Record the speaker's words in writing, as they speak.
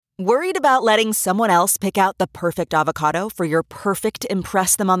Worried about letting someone else pick out the perfect avocado for your perfect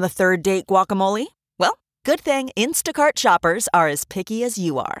impress them on the third date guacamole? Well, good thing Instacart shoppers are as picky as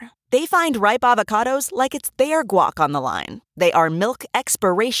you are. They find ripe avocados like it's their guac on the line. They are milk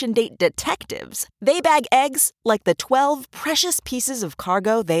expiration date detectives. They bag eggs like the 12 precious pieces of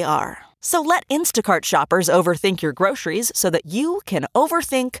cargo they are. So let Instacart shoppers overthink your groceries so that you can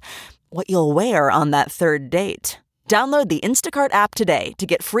overthink what you'll wear on that third date. Download the Instacart app today to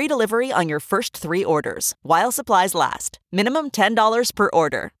get free delivery on your first 3 orders, while supplies last. Minimum $10 per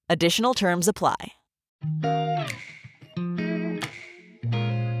order. Additional terms apply.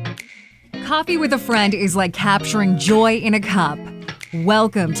 Coffee with a friend is like capturing joy in a cup.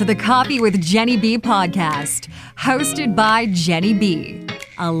 Welcome to the Coffee with Jenny B podcast, hosted by Jenny B,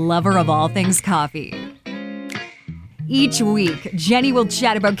 a lover of all things coffee. Each week, Jenny will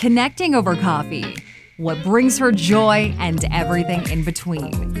chat about connecting over coffee, what brings her joy, and everything in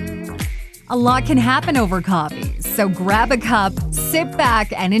between. A lot can happen over coffee, so grab a cup, sit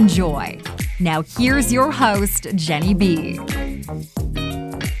back, and enjoy. Now here's your host, Jenny B.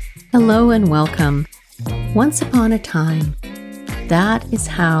 Hello and welcome. Once upon a time, that is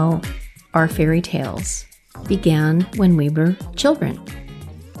how our fairy tales began when we were children.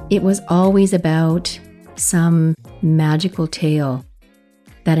 It was always about some magical tale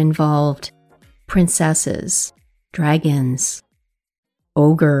that involved princesses, dragons,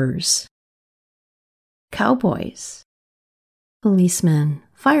 ogres, cowboys, policemen,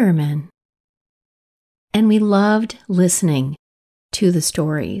 firemen. And we loved listening to the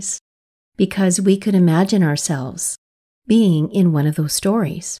stories because we could imagine ourselves being in one of those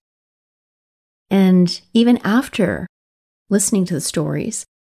stories. And even after listening to the stories,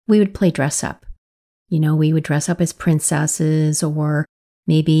 we would play dress up. You know, we would dress up as princesses, or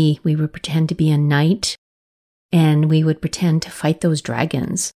maybe we would pretend to be a knight and we would pretend to fight those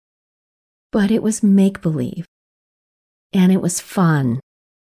dragons. But it was make-believe, and it was fun,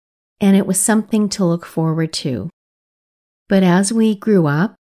 and it was something to look forward to. But as we grew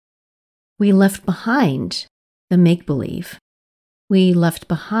up, we left behind the make-believe. We left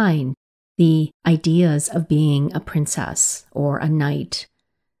behind the ideas of being a princess or a knight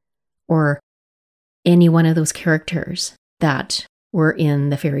or any one of those characters that were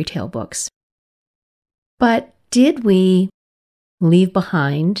in the fairy tale books. But did we leave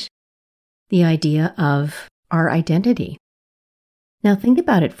behind the idea of our identity? Now think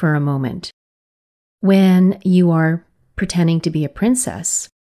about it for a moment. When you are pretending to be a princess,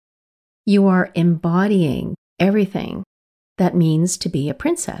 you are embodying everything that means to be a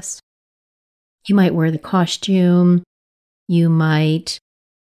princess. You might wear the costume, you might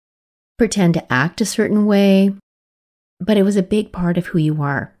pretend to act a certain way, but it was a big part of who you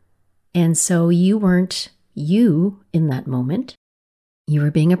are. And so you weren't you in that moment. You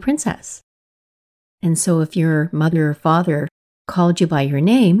were being a princess. And so if your mother or father called you by your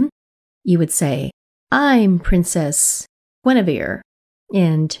name, you would say, "I'm Princess Guinevere."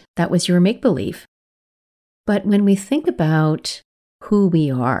 And that was your make-believe. But when we think about who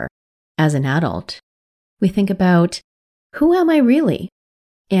we are as an adult, we think about, who am I really?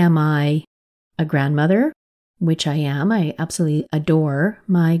 Am I a grandmother? Which I am. I absolutely adore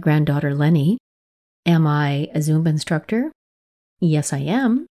my granddaughter Lenny. Am I a Zumba instructor? Yes, I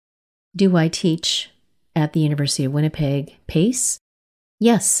am. Do I teach at the University of Winnipeg PACE?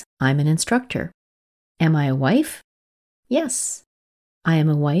 Yes, I'm an instructor. Am I a wife? Yes, I am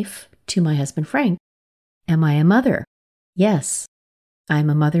a wife to my husband Frank. Am I a mother? Yes, I'm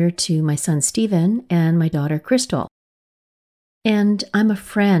a mother to my son Stephen and my daughter Crystal. And I'm a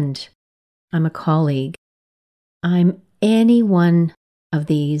friend. I'm a colleague. I'm any one of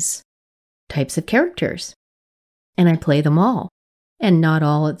these types of characters. And I play them all. And not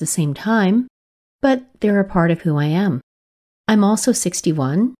all at the same time, but they're a part of who I am. I'm also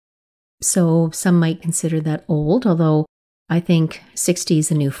 61, so some might consider that old, although I think 60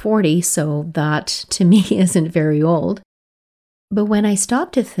 is a new 40, so that to me isn't very old. But when I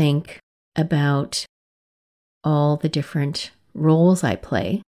stop to think about all the different roles I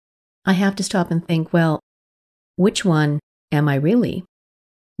play, I have to stop and think, well, which one am I really?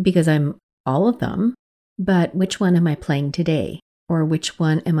 Because I'm all of them, but which one am I playing today? Or which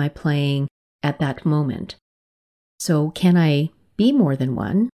one am I playing at that moment? So can I be more than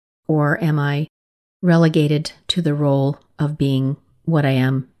one? Or am I relegated to the role of being what I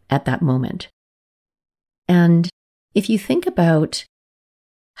am at that moment? And if you think about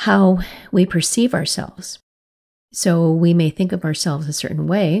how we perceive ourselves, so we may think of ourselves a certain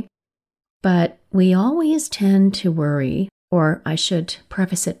way, but we always tend to worry, or I should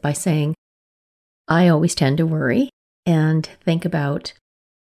preface it by saying, I always tend to worry and think about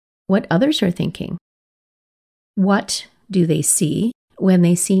what others are thinking. What do they see when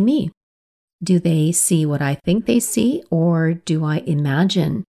they see me? Do they see what I think they see, or do I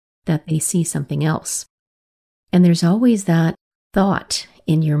imagine that they see something else? And there's always that thought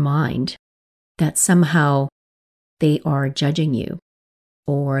in your mind that somehow they are judging you,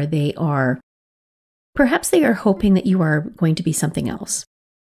 or perhaps they are hoping that you are going to be something else.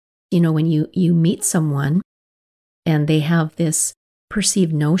 You know, when you meet someone and they have this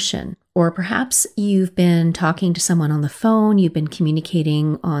perceived notion, or perhaps you've been talking to someone on the phone, you've been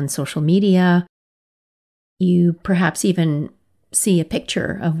communicating on social media, you perhaps even see a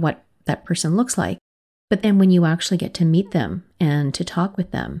picture of what that person looks like. But then when you actually get to meet them and to talk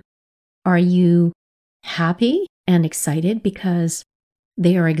with them, are you happy and excited because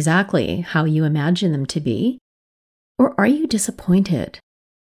they are exactly how you imagine them to be? Or are you disappointed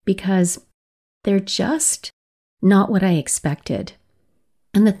because they're just not what I expected?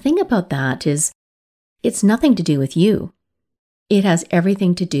 And the thing about that is, it's nothing to do with you. It has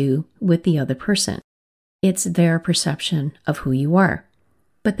everything to do with the other person. It's their perception of who you are.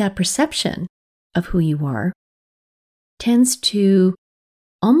 But that perception of who you are tends to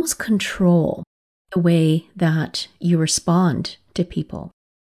almost control the way that you respond to people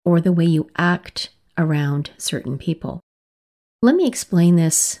or the way you act around certain people. Let me explain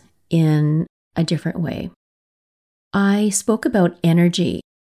this in a different way. I spoke about energy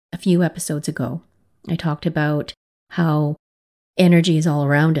a few episodes ago. I talked about how energy is all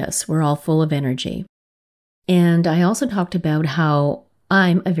around us. We're all full of energy. And I also talked about how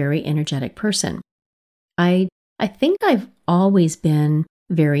I'm a very energetic person. I think I've always been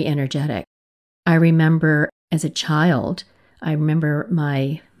very energetic. I remember as a child, I remember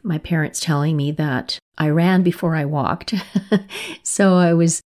my parents telling me that I ran before I walked. So I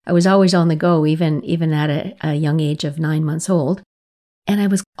was always on the go, even at a young age of 9 months old. And I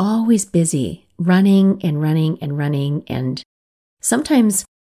was always busy running and running and running. And sometimes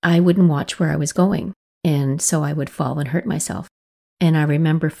I wouldn't watch where I was going. And so I would fall and hurt myself. And I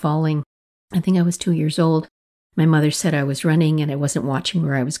remember falling, I think I was 2 years old. My mother said I was running and I wasn't watching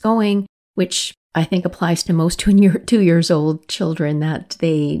where I was going, which I think applies to most 2 years old children, that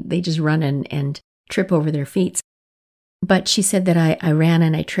they just run and trip over their feet. But she said that I ran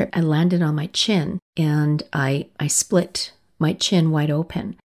and I tripped. I landed on my chin and I split my chin wide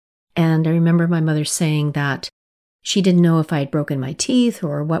open. And I remember my mother saying that she didn't know if I had broken my teeth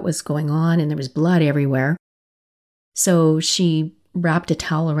or what was going on, and there was blood everywhere. So she wrapped a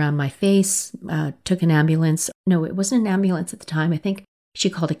towel around my face, took an ambulance. No, it wasn't an ambulance at the time. I think she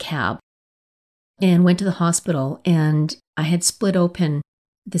called a cab and went to the hospital, and I had split open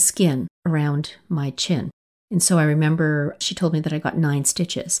the skin around my chin. And so I remember she told me that I got 9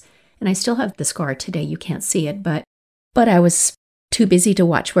 stitches, and I still have the scar today. You can't see it, but I was too busy to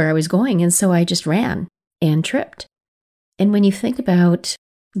watch where I was going, and so I just ran and tripped. And when you think about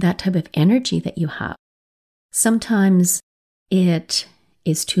that type of energy that you have, sometimes it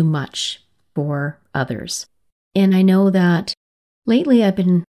is too much for others. And I know that lately I've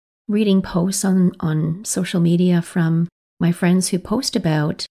been reading posts on social media from my friends who post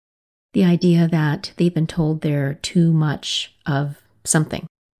about the idea that they've been told they're too much of something.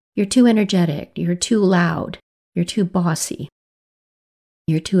 You're too energetic, you're too loud, you're too bossy,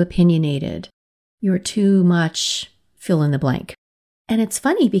 you're too opinionated, you're too much fill in the blank. And it's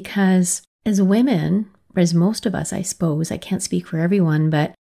funny because as women, as most of us, I suppose, I can't speak for everyone,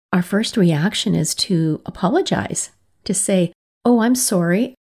 but our first reaction is to apologize, to say, oh, I'm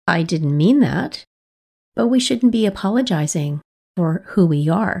sorry, I didn't mean that. But we shouldn't be apologizing for who we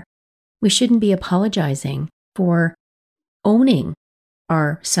are. We shouldn't be apologizing for owning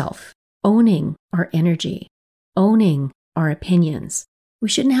ourself, owning our energy, owning our opinions. We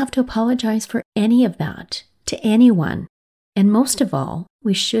shouldn't have to apologize for any of that to anyone. And most of all,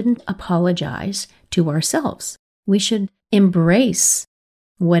 we shouldn't apologize to ourselves. We should embrace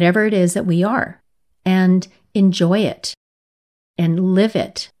whatever it is that we are and enjoy it and live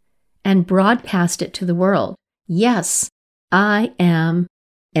it and broadcast it to the world. Yes, I am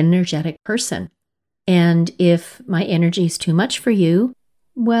an energetic person. And if my energy is too much for you,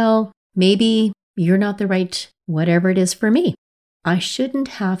 well, maybe you're not the right whatever it is for me. I shouldn't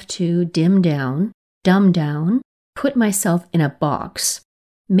have to dumb down, put myself in a box,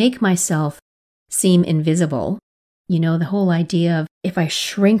 make myself seem invisible. You know, the whole idea of if I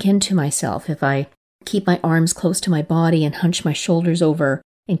shrink into myself, if I keep my arms close to my body and hunch my shoulders over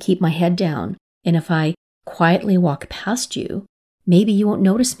and keep my head down, and if I quietly walk past you, maybe you won't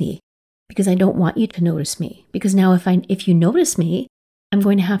notice me because I don't want you to notice me. Because now if you notice me, I'm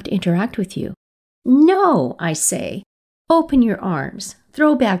going to have to interact with you. No, I say, open your arms,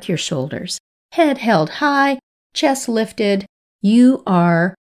 Throw back your shoulders. Head held high, chest lifted. You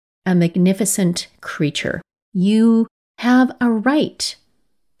are a magnificent creature. You have a right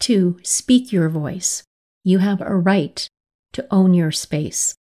to speak your voice. You have a right to own your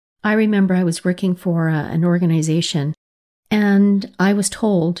space. I remember I was working for an organization, and I was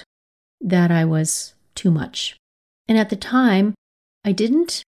told that I was too much. And at the time, I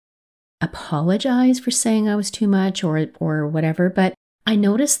didn't apologize for saying I was too much or whatever, but I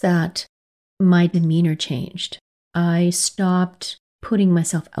noticed that my demeanor changed. I stopped putting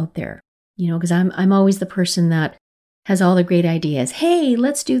myself out there, because I'm always the person that has all the great ideas. Hey,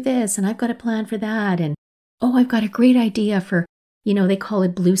 let's do this, and I've got a plan for that, and I've got a great idea for, they call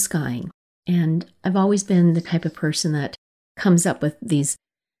it blue skying. And I've always been the type of person that comes up with these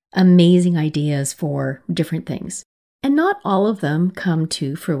amazing ideas for different things. And not all of them come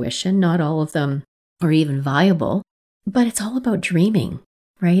to fruition. Not all of them are even viable, but it's all about dreaming,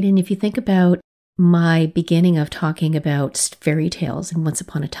 right? And if you think about my beginning of talking about fairy tales and once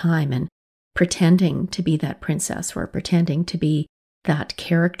upon a time and pretending to be that princess or pretending to be that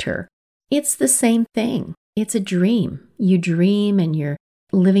character, it's the same thing. It's a dream. You dream and you're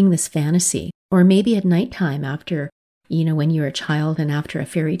living this fantasy. Or maybe at nighttime after, when you're a child and after a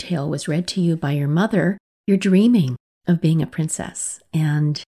fairy tale was read to you by your mother, you're dreaming of being a princess.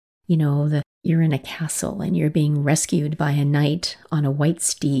 And, you're in a castle and you're being rescued by a knight on a white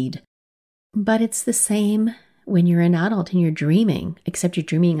steed. But it's the same when you're an adult and you're dreaming, except you're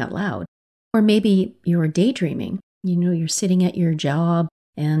dreaming out loud. Or maybe you're daydreaming. You're sitting at your job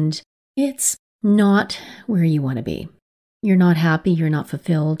and it's not where you want to be. You're not happy, you're not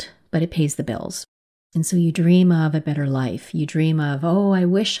fulfilled, but it pays the bills. And so you dream of a better life. You dream of, I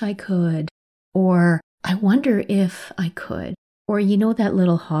wish I could. Or I wonder if I could. Or that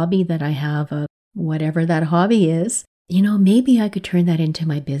little hobby that I have, of whatever that hobby is, maybe I could turn that into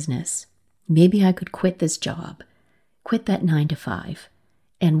my business. Maybe I could quit this job, quit that 9 to 5,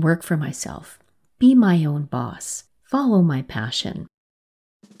 and work for myself. Be my own boss. Follow my passion.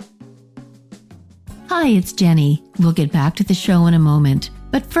 Hi, it's Jenny. We'll get back to the show in a moment.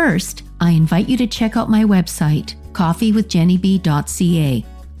 But first, I invite you to check out my website, coffeewithjennyb.ca.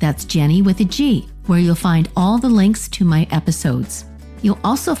 That's Jenny with a G, where you'll find all the links to my episodes. You'll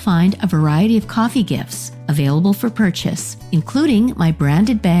also find a variety of coffee gifts available for purchase, including my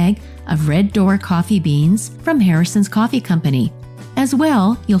branded bag of Red Door coffee beans from Harrison's Coffee Company. As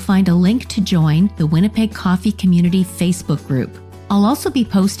well, you'll find a link to join the Winnipeg Coffee Community Facebook group. I'll also be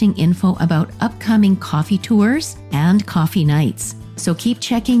posting info about upcoming coffee tours and coffee nights, so keep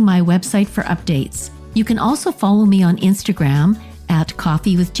checking my website for updates. You can also follow me on Instagram at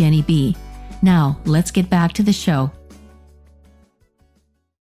Coffee with Jenny B. Now, let's get back to the show.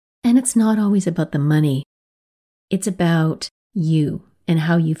 And it's not always about the money. It's about you and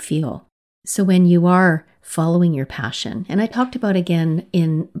how you feel. So when you are following your passion, and I talked about again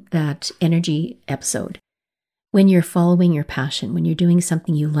in that energy episode, when you're following your passion, when you're doing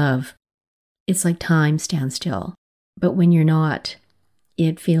something you love, it's like time stands still. But when you're not,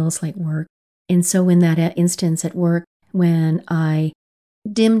 it feels like work. And so in that instance at work, when I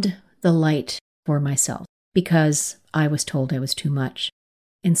dimmed the light for myself because I was told I was too much.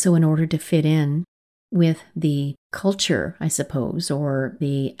 And so in order to fit in with the culture, I suppose, or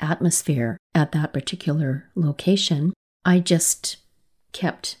the atmosphere at that particular location, I just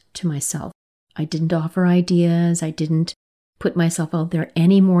kept to myself. I didn't offer ideas. I didn't put myself out there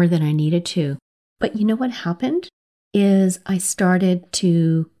any more than I needed to. But you know what happened is I started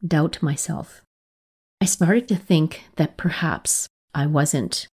to doubt myself. I started to think that perhaps I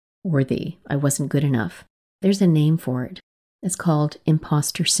wasn't worthy. I wasn't good enough. There's a name for it. It's called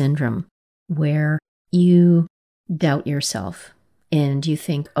imposter syndrome, where you doubt yourself and you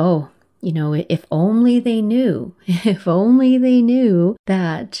think, if only they knew,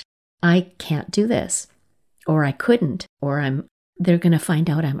 that I can't do this, or I couldn't, or they're going to find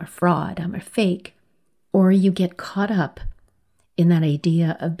out I'm a fraud, I'm a fake. Or you get caught up in that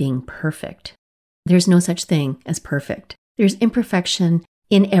idea of being perfect. There's no such thing as perfect. There's imperfection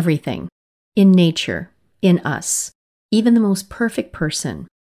in everything, in nature, in us. Even the most perfect person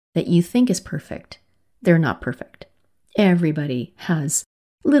that you think is perfect, they're not perfect. Everybody has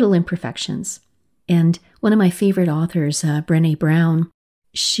little imperfections. And one of my favorite authors, Brené Brown,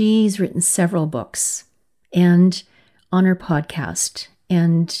 she's written several books, and on her podcast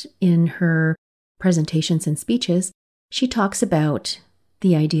and in her presentations and speeches, she talks about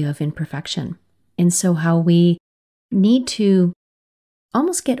the idea of imperfection. And so how we need to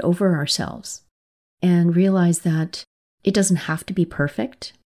almost get over ourselves and realize that it doesn't have to be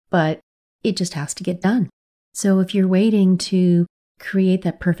perfect, but it just has to get done. So if you're waiting to create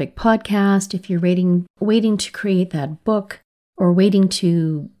that perfect podcast, if you're waiting to create that book, or waiting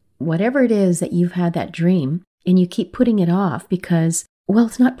to whatever it is that you've had that dream, and you keep putting it off because, well,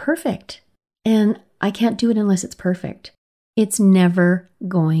 it's not perfect. And I can't do it unless it's perfect. It's never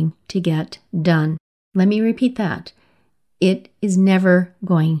going to get done. Let me repeat that. It is never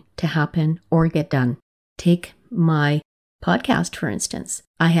going to happen or get done. Take my podcast, for instance.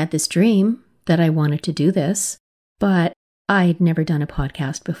 I had this dream that I wanted to do this, but I'd never done a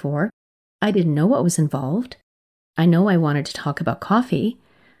podcast before. I didn't know what was involved. I know I wanted to talk about coffee,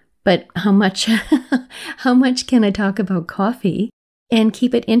 but how much can I talk about coffee and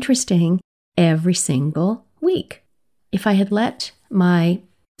keep it interesting every single week? If I had let my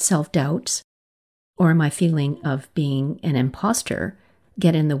self-doubts or my feeling of being an imposter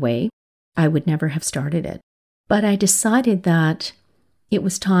get in the way, I would never have started it. But I decided that it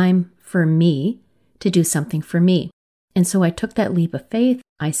was time for me to do something for me. And so I took that leap of faith.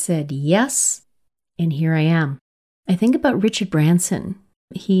 I said yes, and here I am. I think about Richard Branson.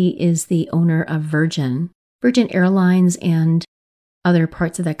 He is the owner of Virgin Airlines and other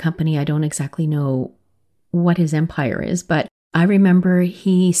parts of that company. I don't exactly know what his empire is, but I remember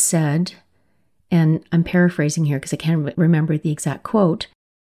he said, and I'm paraphrasing here because I can't remember the exact quote,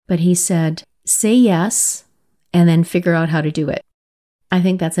 but he said, say yes and then figure out how to do it. I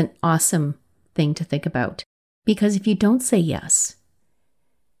think that's an awesome thing to think about, because if you don't say yes,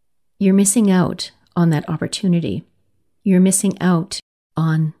 you're missing out on that opportunity. You're missing out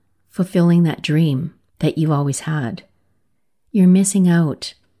on fulfilling that dream that you've always had. You're missing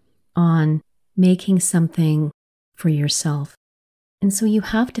out on making something for yourself. And so you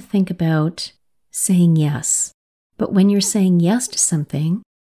have to think about saying yes. But when you're saying yes to something,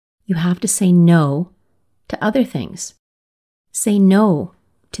 you have to say no to other things. Say no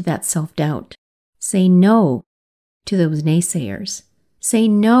to that self-doubt. Say no to those naysayers. Say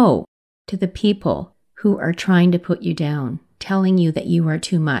no to the people who are trying to put you down, telling you that you are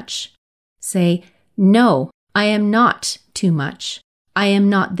too much. Say, no, I am not too much. I am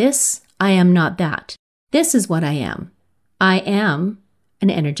not this. I am not that. This is what I am. I am an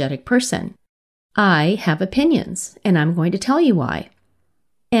energetic person. I have opinions, and I'm going to tell you why.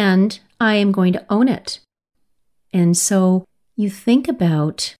 And I am going to own it. And so you think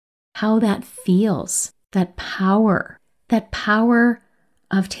about how that feels, that power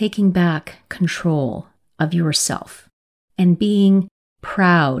of taking back control of yourself and being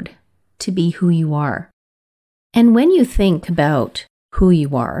proud to be who you are. And when you think about who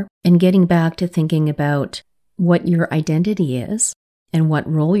you are and getting back to thinking about what your identity is and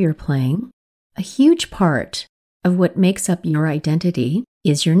what role you're playing, a huge part of what makes up your identity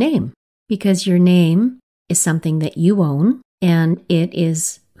is your name, because your name is something that you own and it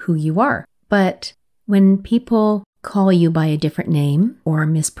is who you are. But when people call you by a different name or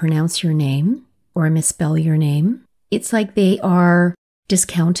mispronounce your name or misspell your name, it's like they are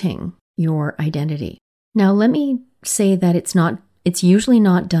discounting your identity. Now, let me say that it's usually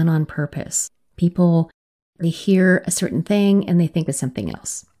not done on purpose. People, they hear a certain thing and they think of something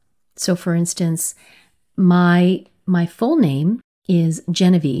else. So for instance, my full name is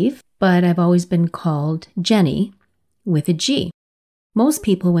Genevieve, but I've always been called Jenny with a G. Most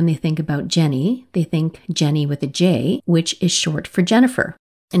people, when they think about Jenny, they think Jenny with a J, which is short for Jennifer.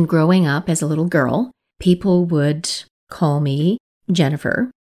 And growing up as a little girl, people would call me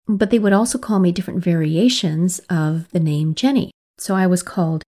Jennifer, but they would also call me different variations of the name Jenny. So I was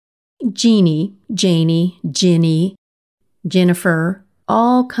called Jeannie, Janie, Ginny, Jennifer,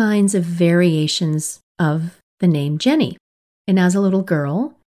 all kinds of variations of the name Jenny. And as a little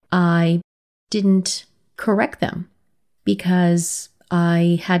girl, I didn't correct them because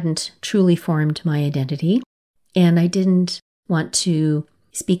I hadn't truly formed my identity, and I didn't want to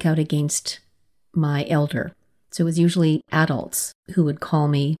speak out against my elder. So it was usually adults who would call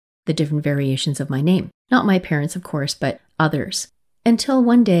me the different variations of my name. Not my parents, of course, but others. Until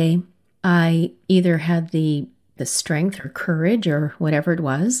one day, I either had the strength or courage or whatever it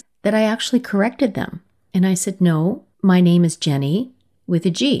was, that I actually corrected them. And I said, no, my name is Jenny with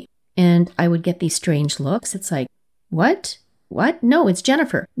a G. And I would get these strange looks. It's like, what? What? No, it's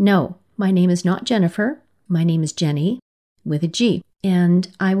Jennifer. No, my name is not Jennifer. My name is Jenny with a G. And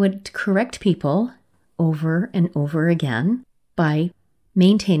I would correct people over and over again by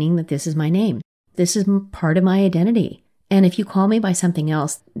maintaining that this is my name. This is part of my identity. And if you call me by something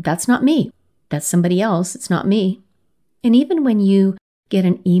else, that's not me. That's somebody else. It's not me. And even when you get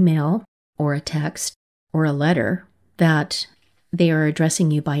an email or a text or a letter that they are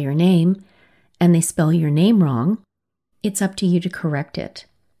addressing you by your name and they spell your name wrong, it's up to you to correct it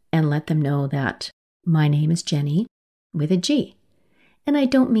and let them know that my name is Jenny with a G. And I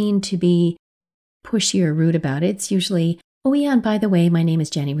don't mean to be pushy or rude about it. It's usually, oh yeah, and by the way, my name is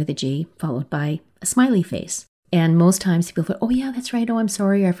Jenny with a G, followed by a smiley face. And most times people go, oh yeah, that's right. Oh, I'm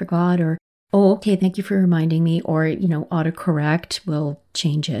sorry, I forgot. Or, oh, okay, thank you for reminding me. Or, autocorrect will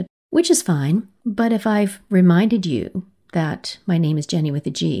change it, which is fine. But if I've reminded you that my name is Jenny with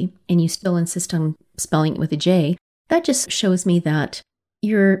a G and you still insist on spelling it with a J, that just shows me that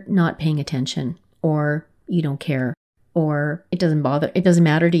you're not paying attention, or you don't care, or it doesn't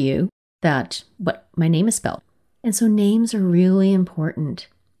matter to you that what my name is spelled. And so names are really important.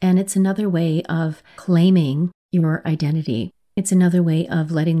 And it's another way of claiming your identity. It's another way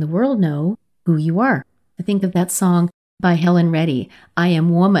of letting the world know who you are. I think of that song by Helen Reddy, I Am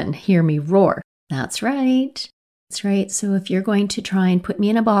Woman, Hear Me Roar. That's right. That's right. So if you're going to try and put me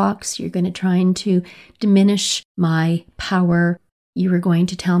in a box, you're going to try to diminish my power, you are going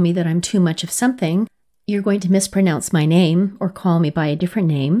to tell me that I'm too much of something, you're going to mispronounce my name or call me by a different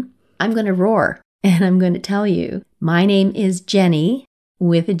name, I'm going to roar and I'm going to tell you, my name is Jenny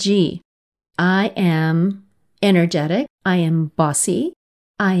with a G. I am energetic. I am bossy.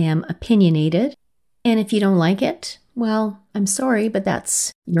 I am opinionated. And if you don't like it, well, I'm sorry, but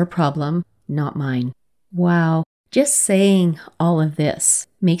that's your problem, not mine. Wow. Just saying all of this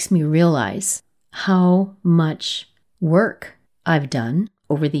makes me realize how much work I've done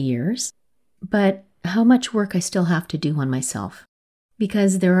over the years, but how much work I still have to do on myself.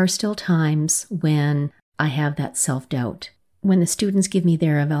 Because there are still times when I have that self-doubt. When the students give me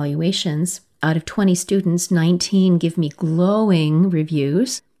their evaluations, out of 20 students, 19 give me glowing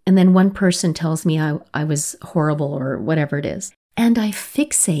reviews, and then one person tells me I was horrible or whatever it is. And I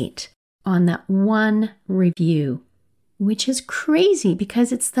fixate on that one review, which is crazy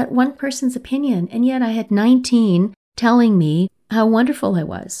because it's that one person's opinion, and yet I had 19 telling me how wonderful I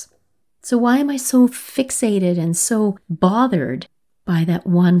was. So why am I so fixated and so bothered by that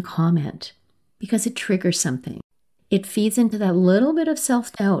one comment? Because it triggers something. It feeds into that little bit of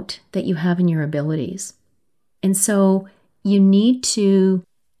self-doubt that you have in your abilities. And so you need to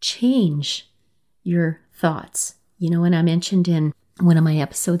change your thoughts. And I mentioned in one of my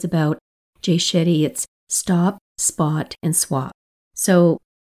episodes about Jay Shetty, it's stop, spot, and swap. So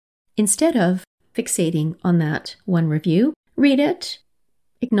instead of fixating on that one review, read it,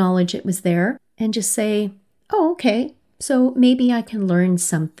 acknowledge it was there, and just say, oh, okay, so maybe I can learn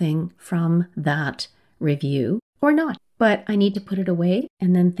something from that review or not. But I need to put it away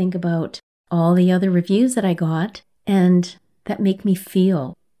and then think about all the other reviews that I got and that make me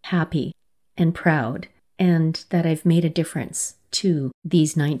feel happy and proud and that I've made a difference to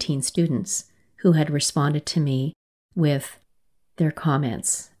these 19 students who had responded to me with their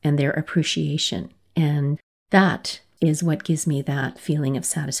comments and their appreciation. And that is what gives me that feeling of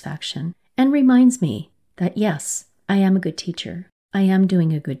satisfaction and reminds me that, yes, I am a good teacher. I am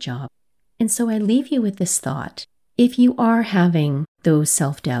doing a good job. And so I leave you with this thought. If you are having those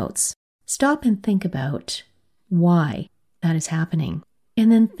self-doubts, stop and think about why that is happening.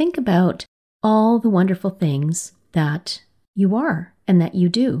 And then think about all the wonderful things that you are and that you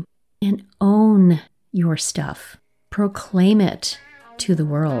do. And own your stuff. Proclaim it to the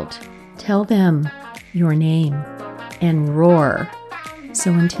world. Tell them your name and roar.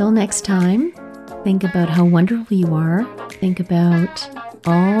 So until next time, think about how wonderful you are. Think about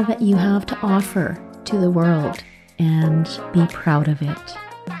all that you have to offer to the world and be proud of it.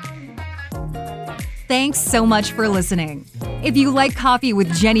 Thanks so much for listening. If you like Coffee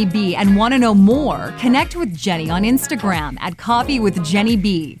with Jenny B and want to know more, connect with Jenny on Instagram at Coffee with Jenny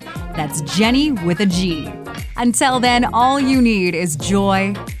B. That's Jenny with a G. Until then, all you need is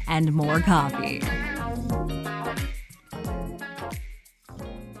joy and more coffee.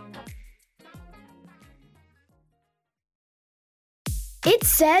 It's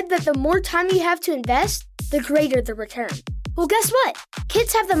said that the more time you have to invest, the greater the return. Well, guess what?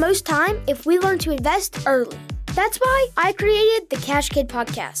 Kids have the most time if we learn to invest early. That's why I created the Cash Kid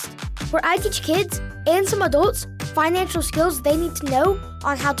podcast, where I teach kids and some adults financial skills they need to know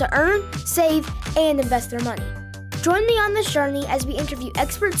on how to earn, save, and invest their money. Join me on this journey as we interview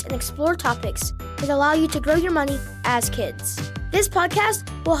experts and explore topics that allow you to grow your money as kids. This podcast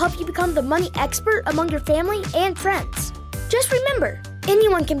will help you become the money expert among your family and friends. Just remember,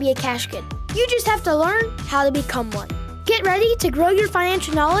 anyone can be a cash kid. You just have to learn how to become one. Get ready to grow your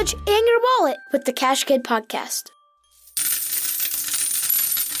financial knowledge and your wallet with the Cash Kid podcast.